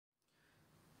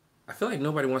I feel like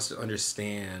nobody wants to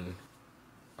understand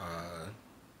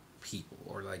people,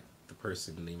 or like the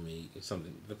person they made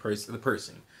something, the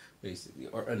person basically,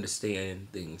 or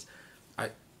understand things. I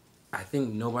I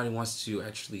think nobody wants to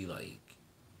actually, like,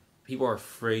 people are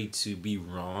afraid to be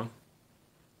wrong,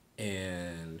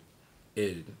 and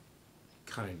it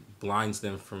kind of blinds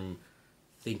them from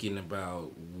thinking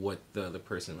about what the other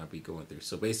person might be going through.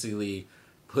 So basically,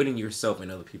 putting yourself in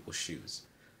other people's shoes.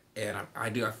 And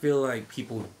I feel like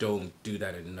people don't do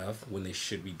that enough when they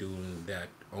should be doing that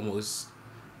almost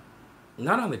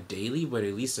not on the daily, but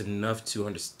at least enough to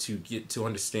get to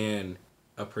understand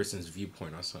a person's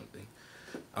viewpoint on something.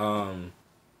 Um,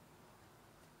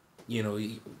 you know,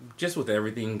 just with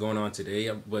everything going on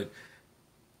today, but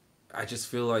I just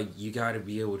feel like you have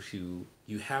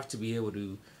to be able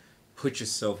to put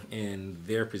yourself in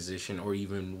their position, or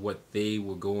even what they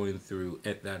were going through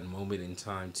at that moment in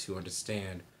time, to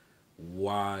understand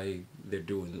why they're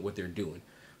doing what they're doing.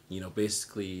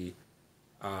 Basically,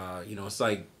 it's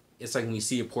like when you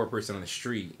see a poor person on the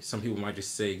street, some people might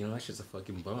just say, that's just a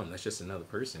fucking bum. That's just another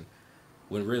person.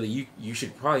 When really you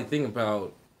should probably think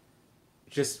about,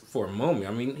 just for a moment.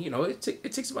 I mean, it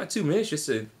takes about 2 minutes just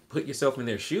to put yourself in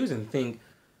their shoes and think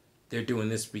they're doing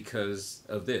this because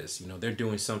of this. They're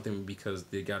doing something because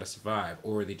they got to survive,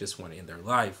 or they just want to end their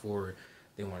life, or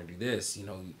they want to do this.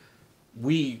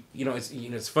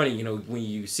 It's funny. When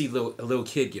you see a little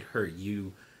kid get hurt,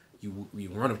 you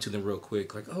run up to them real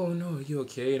quick, like, oh no, are you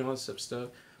okay, and all this stuff.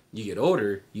 You get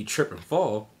older, you trip and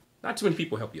fall. Not too many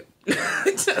people help you up.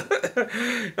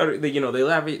 They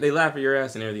laugh at your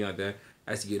ass and everything like that.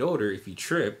 As you get older, if you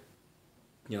trip,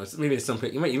 maybe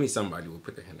somebody will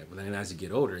put their hand up, but then as you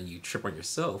get older and you trip on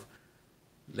yourself,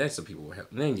 then some people will help.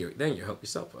 Then you help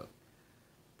yourself up.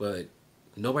 But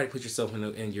nobody puts yourself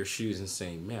in your shoes and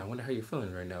saying, "Man, I wonder how you're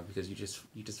feeling right now because you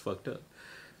just fucked up."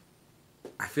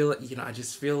 I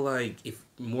just feel like if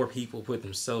more people put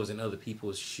themselves in other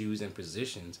people's shoes and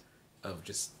positions of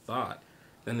just thought,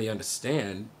 then they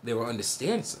will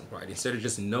understand somebody, instead of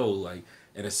just know, like,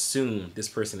 and assume this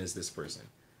person is this person.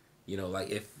 Like,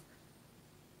 if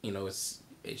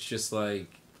it's just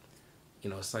like,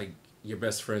 it's like your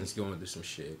best friend's going through some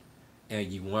shit,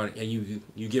 and you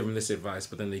give them this advice,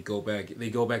 but then they go back and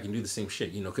do the same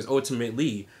shit, because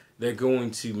ultimately they're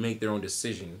going to make their own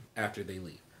decision after they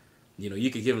leave. You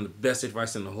could give them the best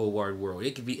advice in the whole wide world.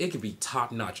 It could be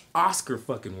top notch, Oscar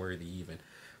fucking worthy even,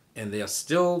 and they'll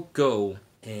still go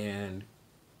and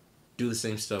do the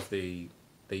same stuff they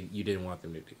you didn't want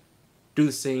them to do. Do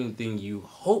the same thing you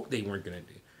hope they weren't gonna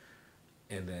do,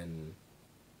 and then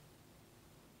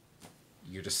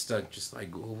you're just stuck, just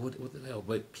like, well, what the hell?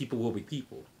 But people will be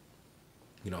people.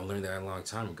 I learned that a long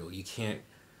time ago. You can't,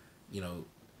 you know,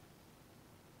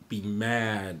 be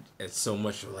mad at so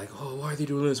much of, like, oh, why are they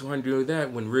doing this? Why are they doing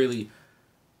that? When really,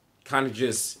 kind of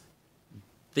just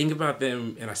think about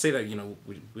them. And I say that,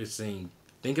 we're saying,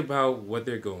 think about what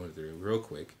they're going through real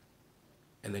quick,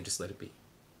 and then just let it be.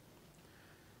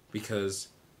 Because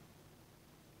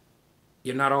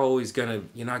you're not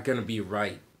gonna be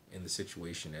right in the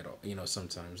situation at all.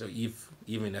 Sometimes, or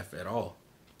even if at all.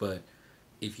 But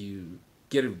if you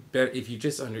if you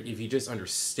just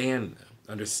understand them,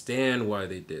 understand why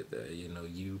they did that.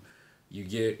 You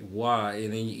get why,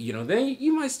 and then then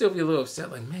you might still be a little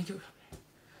upset, like, man,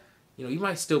 you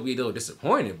might still be a little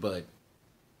disappointed, but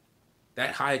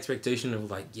that high expectation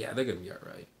of, like, yeah, they're gonna be all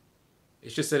right.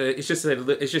 It's just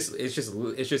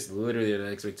literally an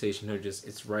expectation of, just,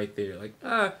 it's right there, like,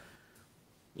 I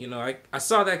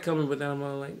saw that coming, but then I'm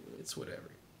all like, it's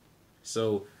whatever.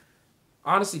 So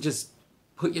honestly, just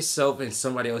put yourself in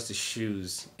somebody else's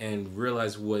shoes and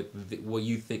realize what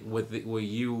you think, what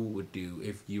you would do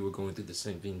if you were going through the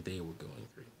same thing they were going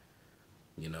through.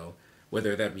 You know,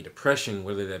 whether that be depression,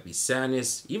 whether that be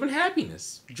sadness, even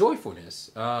happiness,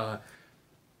 joyfulness, uh,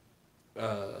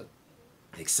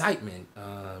 excitement,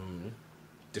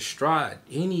 distraught,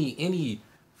 any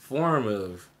form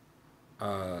of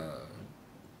uh,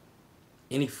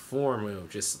 any form of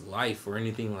just life or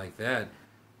anything like that.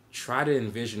 Try to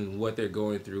envision what they're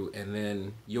going through, and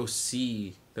then you'll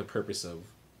see the purpose of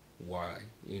why.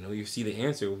 You see the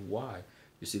answer of why.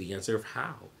 You see the answer of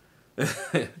how.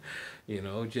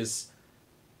 Just,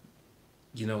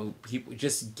 people,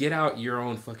 just get out your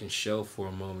own fucking shell for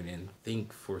a moment and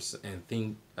think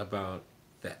about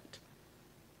that.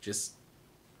 Just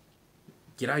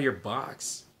get out of your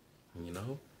box. You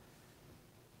know.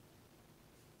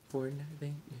 For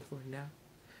nothing, for now.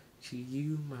 To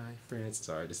you, my friends.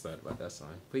 Sorry, I just thought about that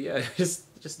song. But yeah, just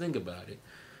think about it.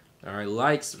 All right,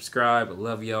 like, subscribe. I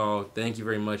love y'all. Thank you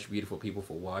very much, beautiful people,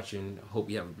 for watching. I hope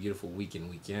you have a beautiful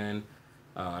weekend.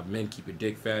 Men keep your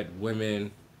dick fat.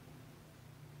 Women,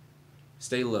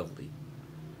 stay lovely.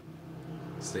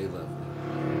 Stay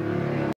lovely.